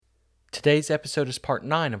Today's episode is part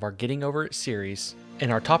 9 of our Getting Over It series,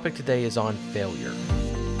 and our topic today is on failure.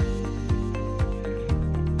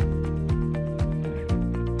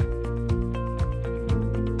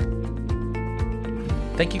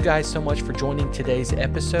 Thank you guys so much for joining today's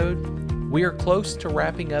episode. We are close to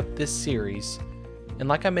wrapping up this series, and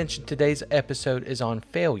like I mentioned, today's episode is on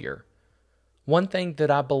failure. One thing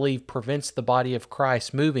that I believe prevents the body of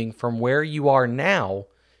Christ moving from where you are now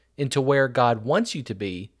into where God wants you to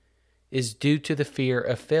be is due to the fear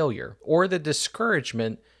of failure or the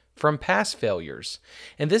discouragement from past failures.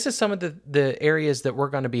 And this is some of the areas that we're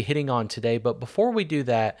going to be hitting on today. But before we do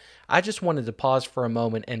that, I just wanted to pause for a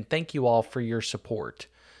moment and thank you all for your support.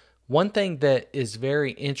 One thing that is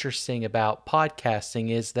very interesting about podcasting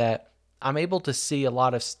is that I'm able to see a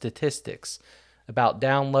lot of statistics about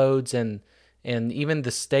downloads and even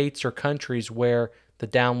the states or countries where the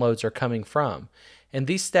downloads are coming from. And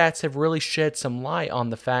these stats have really shed some light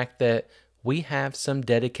on the fact that we have some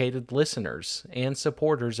dedicated listeners and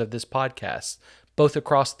supporters of this podcast, both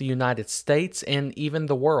across the United States and even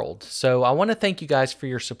the world. So I want to thank you guys for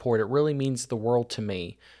your support. It really means the world to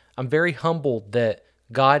me. I'm very humbled that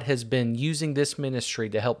God has been using this ministry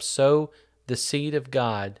to help sow the seed of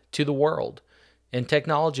God to the world. And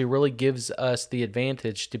technology really gives us the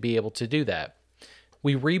advantage to be able to do that.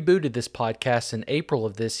 We rebooted this podcast in April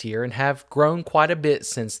of this year and have grown quite a bit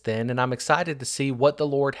since then, and I'm excited to see what the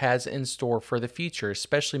Lord has in store for the future,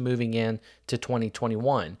 especially moving into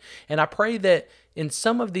 2021. And I pray that in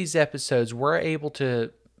some of these episodes, we're able to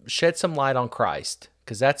shed some light on Christ,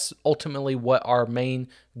 because that's ultimately what our main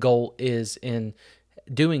goal is in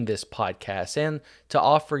doing this podcast, and to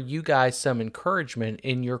offer you guys some encouragement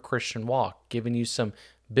in your Christian walk, giving you some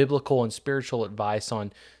biblical and spiritual advice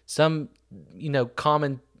on some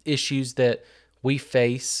common issues that we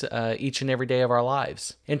face each and every day of our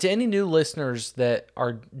lives. And to any new listeners that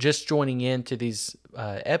are just joining into these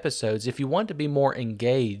episodes, if you want to be more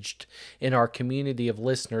engaged in our community of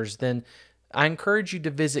listeners, then I encourage you to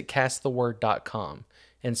visit casttheword.com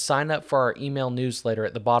and sign up for our email newsletter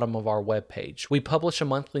at the bottom of our webpage. We publish a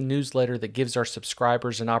monthly newsletter that gives our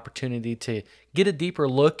subscribers an opportunity to get a deeper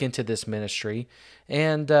look into this ministry,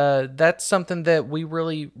 and that's something that we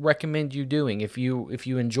really recommend you doing. If you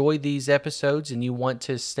enjoy these episodes and you want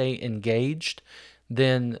to stay engaged,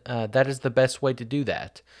 then that is the best way to do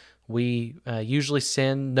that. We usually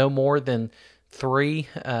send no more than 3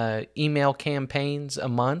 email campaigns a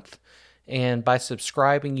month. And by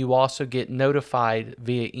subscribing, you also get notified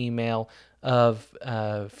via email of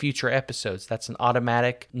future episodes. That's an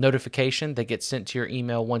automatic notification that gets sent to your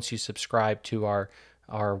email once you subscribe to our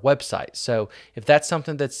website. So if that's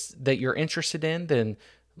something that you're interested in, then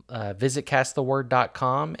visit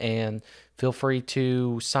casttheword.com and feel free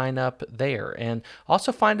to sign up there. And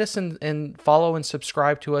also find us and follow and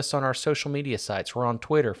subscribe to us on our social media sites. We're on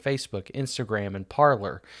Twitter, Facebook, Instagram, and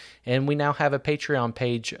Parler. And we now have a Patreon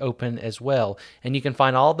page open as well. And you can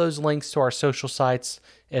find all those links to our social sites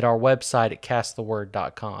at our website at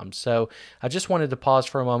casttheword.com. So I just wanted to pause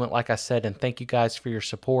for a moment, like I said, and thank you guys for your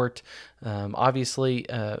support. Obviously,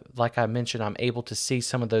 like I mentioned, I'm able to see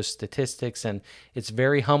some of those statistics, and it's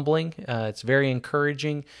very humbling. It's very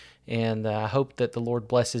encouraging. And I hope that the Lord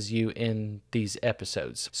blesses you in these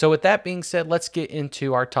episodes. So with that being said, let's get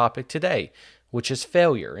into our topic today, which is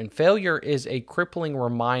failure. And failure is a crippling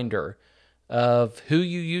reminder of who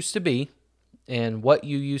you used to be and what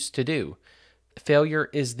you used to do. Failure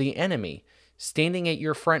is the enemy standing at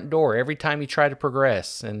your front door every time you try to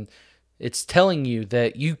progress, and it's telling you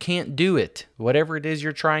that you can't do it, whatever it is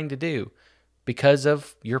you're trying to do, because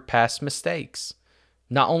of your past mistakes.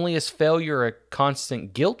 Not only is failure a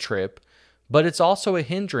constant guilt trip, but it's also a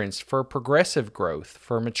hindrance for progressive growth,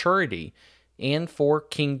 for maturity, and for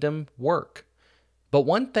kingdom work. But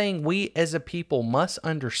one thing we as a people must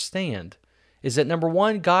understand is that, number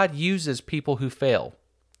one, God uses people who fail.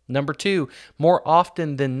 Number two, more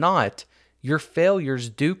often than not, your failures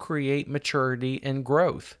do create maturity and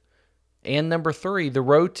growth. And number three, the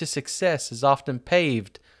road to success is often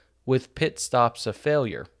paved with pit stops of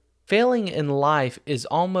failure. Failing in life is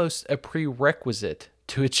almost a prerequisite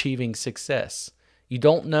to achieving success. You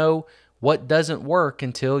don't know what doesn't work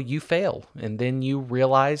until you fail, and then you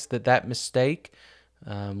realize that mistake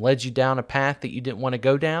led you down a path that you didn't want to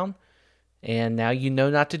go down, and now you know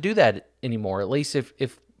not to do that anymore. At least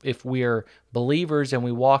if we're believers and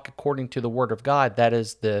we walk according to the Word of God, that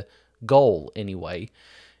is the goal anyway.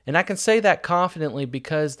 And I can say that confidently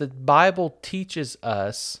because the Bible teaches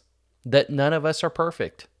us that none of us are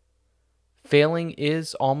perfect. Failing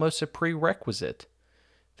is almost a prerequisite.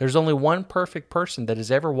 There's only one perfect person that has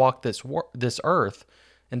ever walked this earth,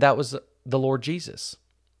 and that was the Lord Jesus.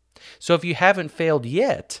 So if you haven't failed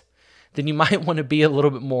yet, then you might want to be a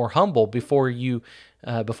little bit more humble before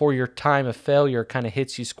your time of failure kind of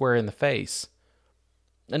hits you square in the face.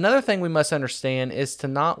 Another thing we must understand is to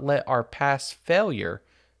not let our past failure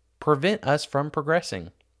prevent us from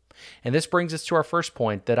progressing. And this brings us to our first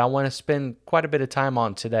point that I want to spend quite a bit of time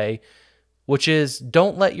on today, which is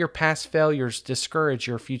don't let your past failures discourage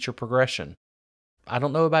your future progression. I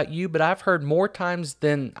don't know about you, but I've heard more times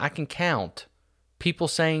than I can count people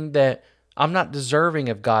saying that I'm not deserving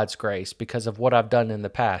of God's grace because of what I've done in the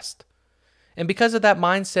past. And because of that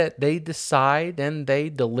mindset, they decide and they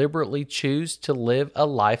deliberately choose to live a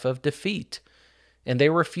life of defeat, and they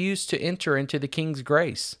refuse to enter into the King's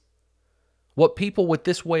grace. What people with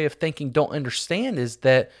this way of thinking don't understand is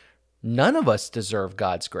that none of us deserve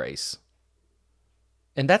God's grace.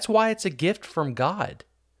 And that's why it's a gift from God.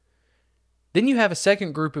 Then you have a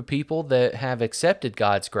second group of people that have accepted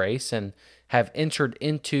God's grace and have entered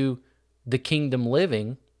into the kingdom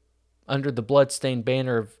living under the bloodstained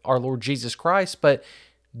banner of our Lord Jesus Christ. But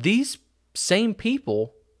these same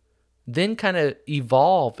people then kind of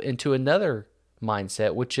evolve into another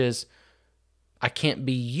mindset, which is, I can't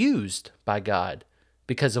be used by God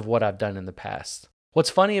because of what I've done in the past. What's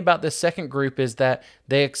funny about this second group is that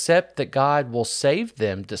they accept that God will save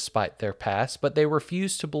them despite their past, but they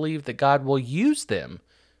refuse to believe that God will use them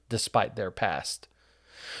despite their past.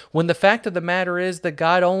 When the fact of the matter is that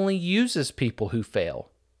God only uses people who fail,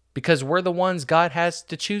 because we're the ones God has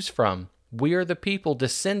to choose from. We are the people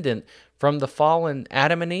descendant from the fallen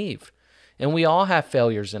Adam and Eve, and we all have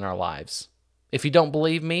failures in our lives. If you don't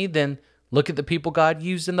believe me, then look at the people God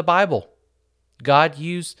used in the Bible. God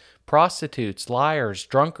used prostitutes, liars,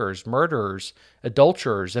 drunkards, murderers,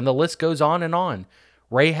 adulterers, and the list goes on and on.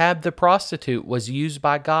 Rahab the prostitute was used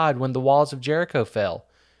by God when the walls of Jericho fell.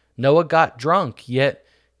 Noah got drunk, yet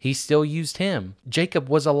he still used him. Jacob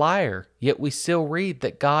was a liar, yet we still read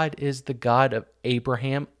that God is the God of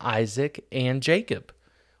Abraham, Isaac, and Jacob.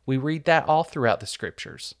 We read that all throughout the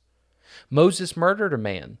scriptures. Moses murdered a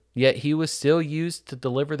man, yet he was still used to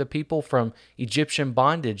deliver the people from Egyptian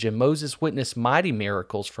bondage, and Moses witnessed mighty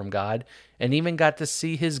miracles from God and even got to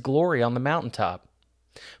see his glory on the mountaintop.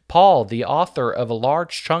 Paul, the author of a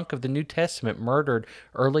large chunk of the New Testament, murdered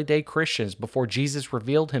early-day Christians before Jesus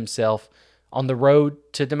revealed himself on the road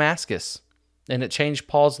to Damascus, and it changed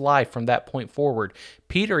Paul's life from that point forward.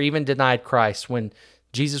 Peter even denied Christ when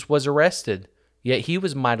Jesus was arrested, yet he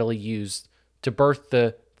was mightily used to birth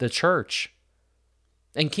the church.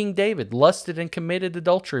 And King David lusted and committed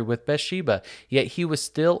adultery with Bathsheba, yet he was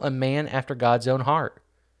still a man after God's own heart.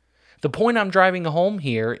 The point I'm driving home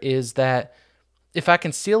here is that if I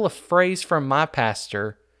can steal a phrase from my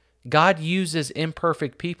pastor, God uses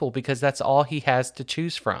imperfect people because that's all he has to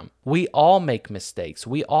choose from. We all make mistakes.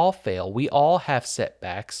 We all fail. We all have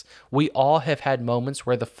setbacks. We all have had moments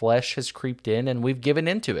where the flesh has creeped in and we've given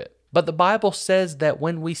into it. But the Bible says that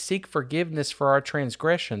when we seek forgiveness for our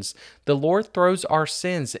transgressions, the Lord throws our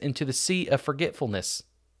sins into the sea of forgetfulness.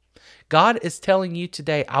 God is telling you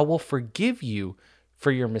today, I will forgive you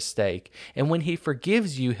for your mistake. And when he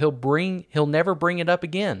forgives you, he'll never bring it up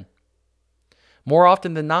again. More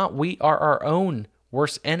often than not, we are our own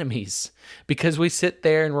worst enemies because we sit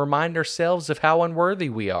there and remind ourselves of how unworthy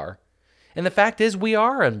we are. And the fact is, we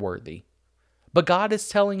are unworthy. But God is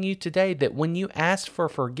telling you today that when you ask for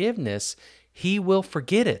forgiveness, he will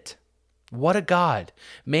forget it. What a God.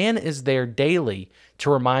 Man is there daily to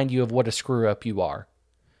remind you of what a screw-up you are.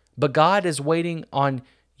 But God is waiting on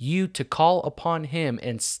you to call upon him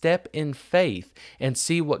and step in faith and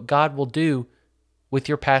see what God will do with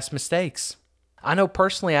your past mistakes. I know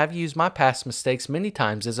personally I've used my past mistakes many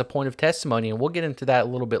times as a point of testimony, and we'll get into that a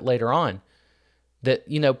little bit later on.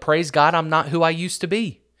 That, praise God, I'm not who I used to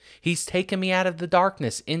be. He's taken me out of the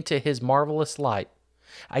darkness into his marvelous light.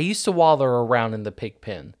 I used to wallow around in the pig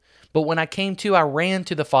pen, but when I came to, I ran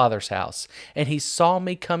to the Father's house, and he saw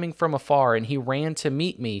me coming from afar, and he ran to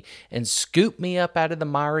meet me and scooped me up out of the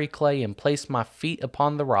miry clay and placed my feet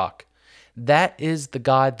upon the rock. That is the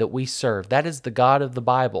God that we serve. That is the God of the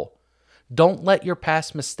Bible. Don't let your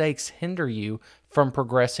past mistakes hinder you from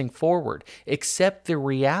progressing forward. Accept the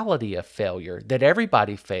reality of failure, that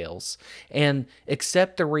everybody fails, and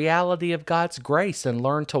accept the reality of God's grace and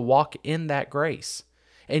learn to walk in that grace.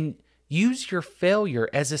 And use your failure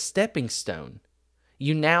as a stepping stone.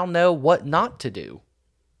 You now know what not to do.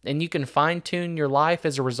 And you can fine-tune your life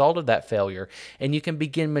as a result of that failure. And you can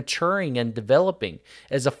begin maturing and developing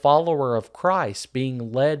as a follower of Christ,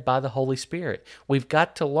 being led by the Holy Spirit. We've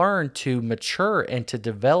got to learn to mature and to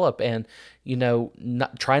develop and,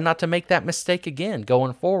 try not to make that mistake again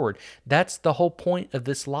going forward. That's the whole point of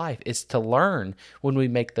this life, is to learn when we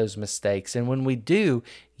make those mistakes. And when we do,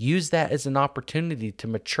 use that as an opportunity to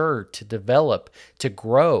mature, to develop, to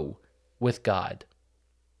grow with God.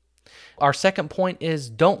 Our second point is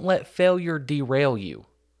don't let failure derail you.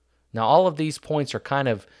 Now, all of these points are kind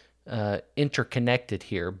of interconnected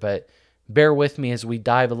here, but bear with me as we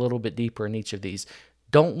dive a little bit deeper in each of these.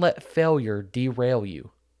 Don't let failure derail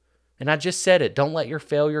you. And I just said it. Don't let your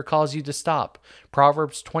failure cause you to stop.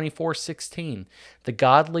 Proverbs 24:16. The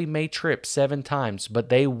godly may trip 7 times, but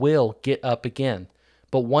they will get up again.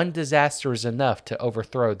 But one disaster is enough to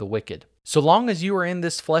overthrow the wicked. So long as you are in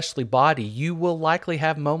this fleshly body, you will likely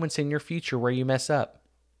have moments in your future where you mess up.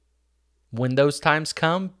 When those times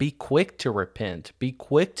come, be quick to repent. Be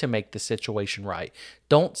quick to make the situation right.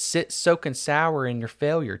 Don't sit soaking sour in your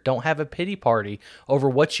failure. Don't have a pity party over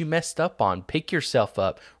what you messed up on. Pick yourself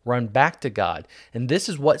up. Run back to God. And this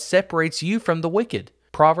is what separates you from the wicked.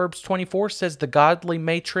 Proverbs 24 says the godly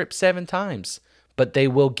may trip 7 times, but they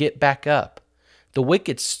will get back up. The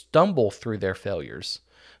wicked stumble through their failures.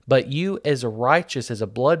 But you, as a righteous, as a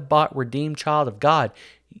blood-bought, redeemed child of God,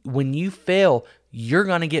 when you fail, you're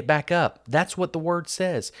going to get back up. That's what the word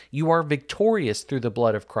says. You are victorious through the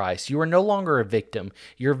blood of Christ. You are no longer a victim.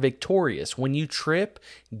 You're victorious. When you trip,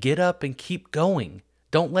 get up and keep going.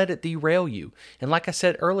 Don't let it derail you. And like I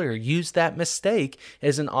said earlier, use that mistake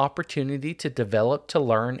as an opportunity to develop, to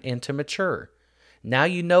learn, and to mature. Now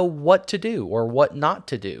you know what to do or what not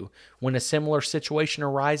to do when a similar situation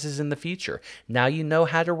arises in the future. Now you know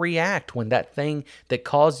how to react when that thing that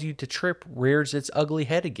caused you to trip rears its ugly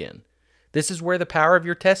head again. This is where the power of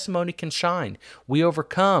your testimony can shine. We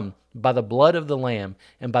overcome by the blood of the Lamb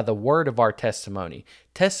and by the word of our testimony.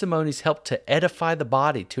 Testimonies help to edify the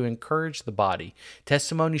body, to encourage the body.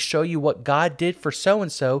 Testimonies show you what God did for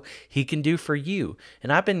so-and-so, He can do for you.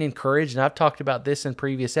 And I've been encouraged, and I've talked about this in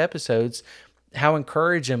previous episodes, how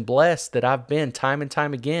encouraged and blessed that I've been time and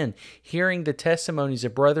time again hearing the testimonies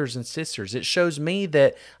of brothers and sisters. It shows me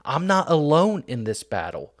that I'm not alone in this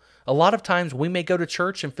battle. A lot of times we may go to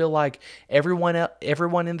church and feel like everyone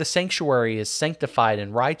in the sanctuary is sanctified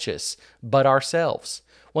and righteous but ourselves.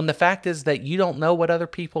 When the fact is that you don't know what other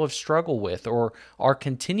people have struggled with or are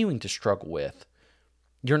continuing to struggle with.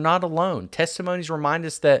 You're not alone. Testimonies remind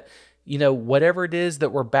us that, whatever it is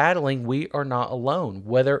that we're battling, we are not alone.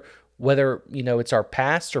 Whether it's our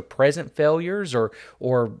past or present failures or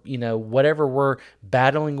whatever we're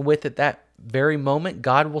battling with at that very moment,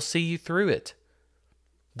 God will see you through it.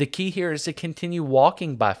 The key here is to continue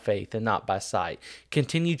walking by faith and not by sight.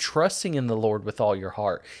 Continue trusting in the Lord with all your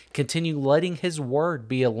heart. Continue letting His word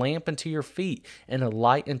be a lamp unto your feet and a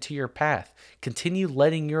light unto your path. Continue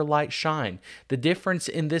letting your light shine. The difference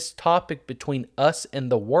in this topic between us and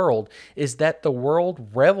the world is that the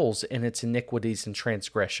world revels in its iniquities and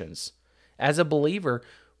transgressions. As a believer,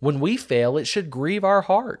 when we fail, it should grieve our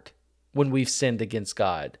heart when we've sinned against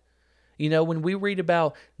God. When we read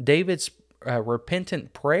about David's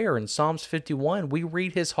repentant prayer in Psalms 51, we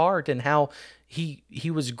read his heart and how he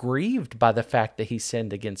was grieved by the fact that he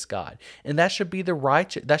sinned against God. And that should be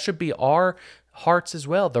that should be our hearts as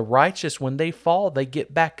well. The righteous, when they fall, they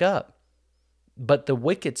get back up. But the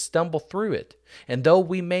wicked stumble through it. And though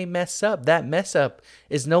we may mess up, that mess up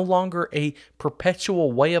is no longer a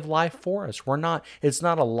perpetual way of life for us. It's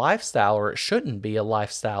not a lifestyle, or it shouldn't be a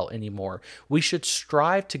lifestyle anymore. We should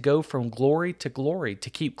strive to go from glory to glory, to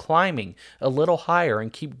keep climbing a little higher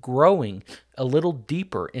and keep growing a little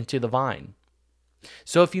deeper into the vine.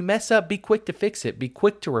 So if you mess up, be quick to fix it. Be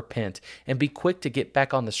quick to repent and be quick to get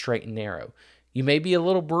back on the straight and narrow. You may be a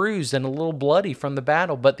little bruised and a little bloody from the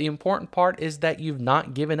battle, but the important part is that you've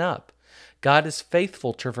not given up. God is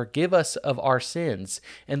faithful to forgive us of our sins,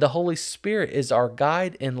 and the Holy Spirit is our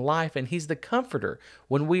guide in life, and He's the comforter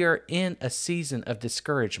when we are in a season of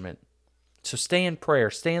discouragement. So stay in prayer,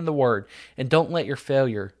 stay in the Word, and don't let your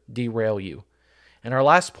failure derail you. And our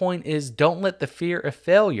last point is don't let the fear of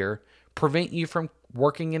failure prevent you from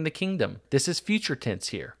working in the kingdom. This is future tense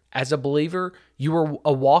here. As a believer, You are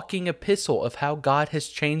a walking epistle of how God has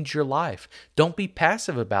changed your life. Don't be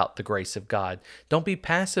passive about the grace of God. Don't be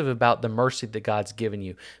passive about the mercy that God's given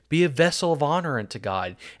you. Be a vessel of honor unto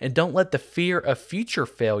God, and don't let the fear of future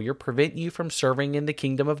failure prevent you from serving in the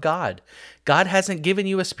kingdom of God. God hasn't given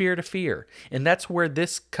you a spirit of fear, and that's where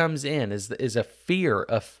this comes in, is a fear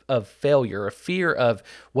of failure, a fear of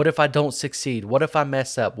what if I don't succeed? What if I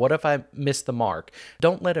mess up? What if I miss the mark?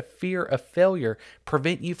 Don't let a fear of failure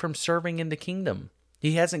prevent you from serving in the kingdom.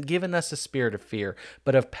 He hasn't given us a spirit of fear,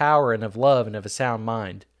 but of power and of love and of a sound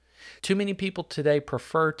mind. Too many people today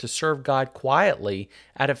prefer to serve God quietly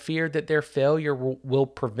out of fear that their failure will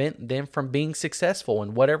prevent them from being successful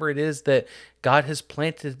in whatever it is that God has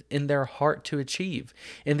planted in their heart to achieve.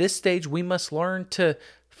 In this stage, we must learn to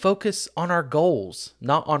focus on our goals,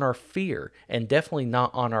 not on our fear, and definitely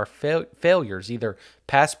not on our failures, either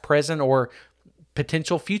past, present, or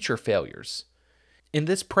potential future failures. In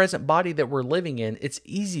this present body that we're living in, it's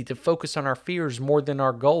easy to focus on our fears more than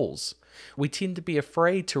our goals. We tend to be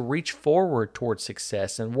afraid to reach forward toward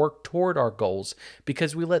success and work toward our goals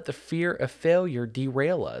because we let the fear of failure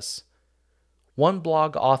derail us. One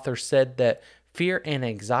blog author said that fear and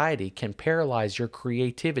anxiety can paralyze your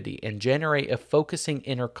creativity and generate a focusing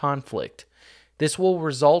inner conflict. This will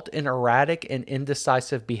result in erratic and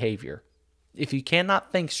indecisive behavior. If you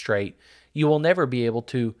cannot think straight, you will never be able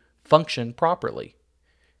to function properly.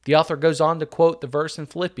 The author goes on to quote the verse in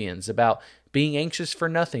Philippians about being anxious for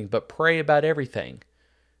nothing, but pray about everything.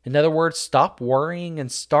 In other words, stop worrying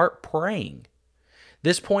and start praying.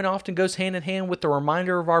 This point often goes hand in hand with the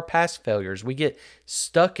reminder of our past failures. We get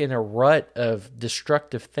stuck in a rut of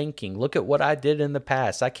destructive thinking. Look at what I did in the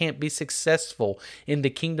past. I can't be successful in the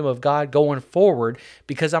kingdom of God going forward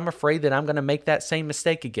because I'm afraid that I'm going to make that same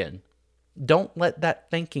mistake again. Don't let that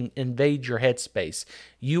thinking invade your headspace.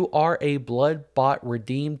 You are a blood-bought,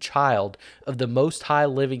 redeemed child of the Most High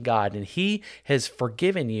living God, and He has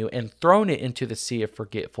forgiven you and thrown it into the sea of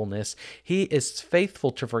forgetfulness. He is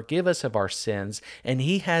faithful to forgive us of our sins, and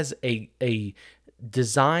He has a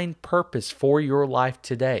design purpose for your life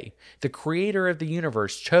today. The creator of the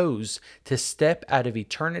universe chose to step out of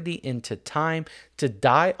eternity into time to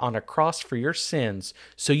die on a cross for your sins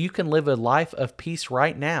so you can live a life of peace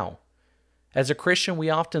right now. As a Christian, we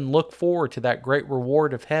often look forward to that great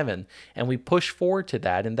reward of heaven, and we push forward to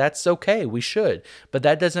that, and that's okay, we should. But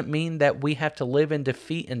that doesn't mean that we have to live in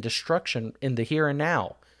defeat and destruction in the here and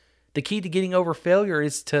now. The key to getting over failure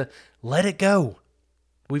is to let it go.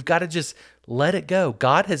 We've got to just let it go.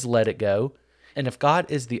 God has let it go, and if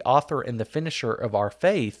God is the author and the finisher of our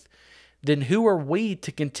faith, then who are we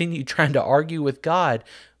to continue trying to argue with God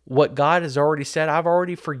what God has already said? I've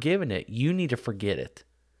already forgiven it. You need to forget it.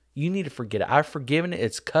 You need to forget it. I've forgiven it.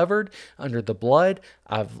 It's covered under the blood.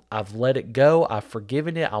 I've let it go. I've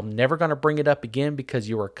forgiven it. I'm never going to bring it up again because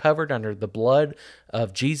you are covered under the blood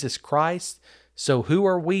of Jesus Christ. So who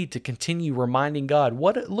are we to continue reminding God,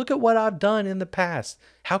 look at what I've done in the past.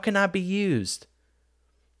 How can I be used?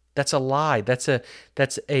 That's a lie. That's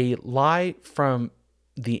a lie from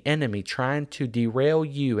the enemy trying to derail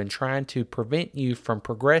you and trying to prevent you from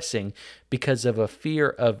progressing because of a fear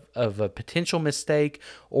of a potential mistake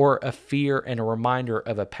or a fear and a reminder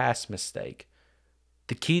of a past mistake.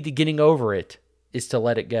 The key to getting over it is to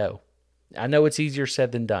let it go. I know it's easier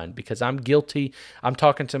said than done because I'm guilty. I'm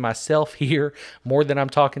talking to myself here more than I'm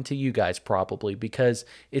talking to you guys probably because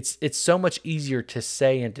it's so much easier to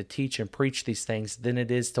say and to teach and preach these things than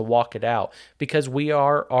it is to walk it out because we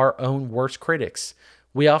are our own worst critics.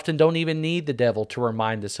 We often don't even need the devil to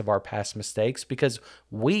remind us of our past mistakes because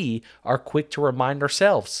we are quick to remind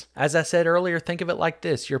ourselves. As I said earlier, think of it like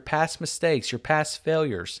this. Your past mistakes, your past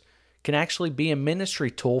failures can actually be a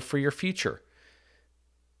ministry tool for your future.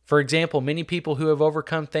 For example, many people who have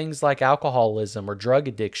overcome things like alcoholism or drug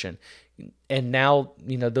addiction, and now,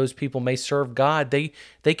 those people may serve God,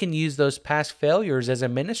 they can use those past failures as a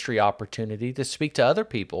ministry opportunity to speak to other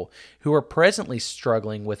people who are presently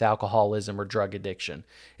struggling with alcoholism or drug addiction.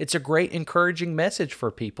 It's a great encouraging message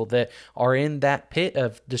for people that are in that pit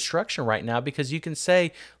of destruction right now because you can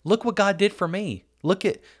say, look what God did for me. Look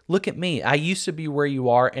at me. I used to be where you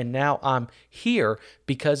are, and now I'm here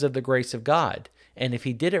because of the grace of God. And if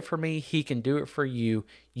He did it for me, He can do it for you.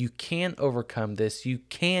 You can overcome this. You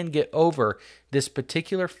can get over this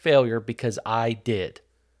particular failure because I did.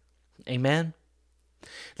 Amen?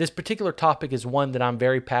 This particular topic is one that I'm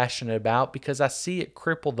very passionate about because I see it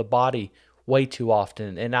cripple the body way too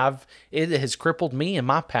often. And it has crippled me in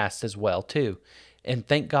my past as well, too. And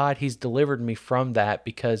thank God He's delivered me from that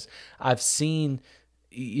because I've seen,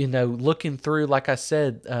 looking through, like I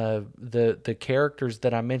said, the characters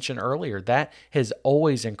that I mentioned earlier, that has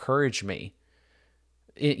always encouraged me.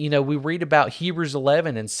 We read about Hebrews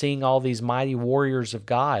 11 and seeing all these mighty warriors of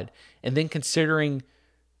God, and then considering,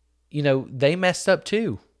 they messed up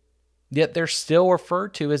too. Yet they're still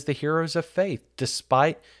referred to as the heroes of faith,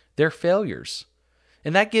 despite their failures.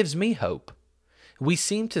 And that gives me hope. We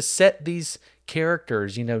seem to set these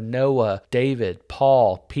characters, Noah, David,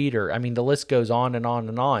 Paul, Peter. I mean, the list goes on and on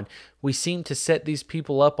and on. We seem to set these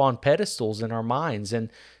people up on pedestals in our minds, and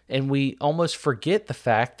we almost forget the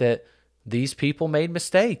fact that these people made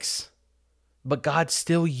mistakes, but God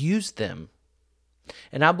still used them.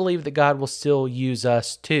 And I believe that God will still use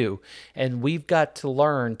us too. And we've got to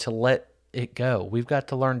learn to let it go. We've got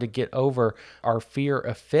to learn to get over our fear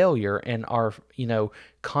of failure and our,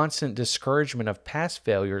 constant discouragement of past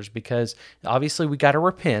failures, because obviously we got to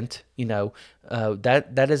repent.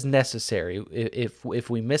 That is necessary. If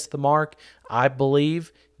we miss the mark, I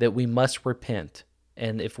believe that we must repent.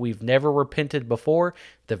 And if we've never repented before,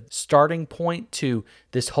 the starting point to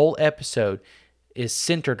this whole episode is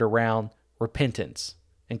centered around repentance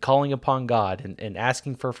and calling upon God and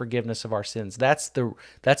asking for forgiveness of our sins. That's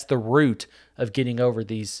the root of getting over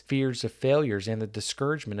these fears of failures and the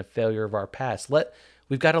discouragement of failure of our past.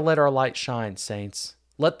 We've got to let our light shine, saints.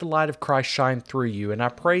 Let the light of Christ shine through you. And I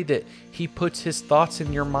pray that He puts His thoughts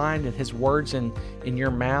in your mind and His words in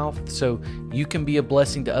your mouth so you can be a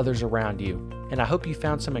blessing to others around you. And I hope you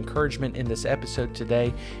found some encouragement in this episode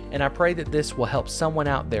today. And I pray that this will help someone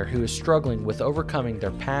out there who is struggling with overcoming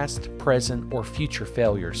their past, present, or future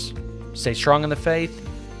failures. Stay strong in the faith,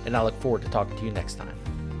 and I look forward to talking to you next time.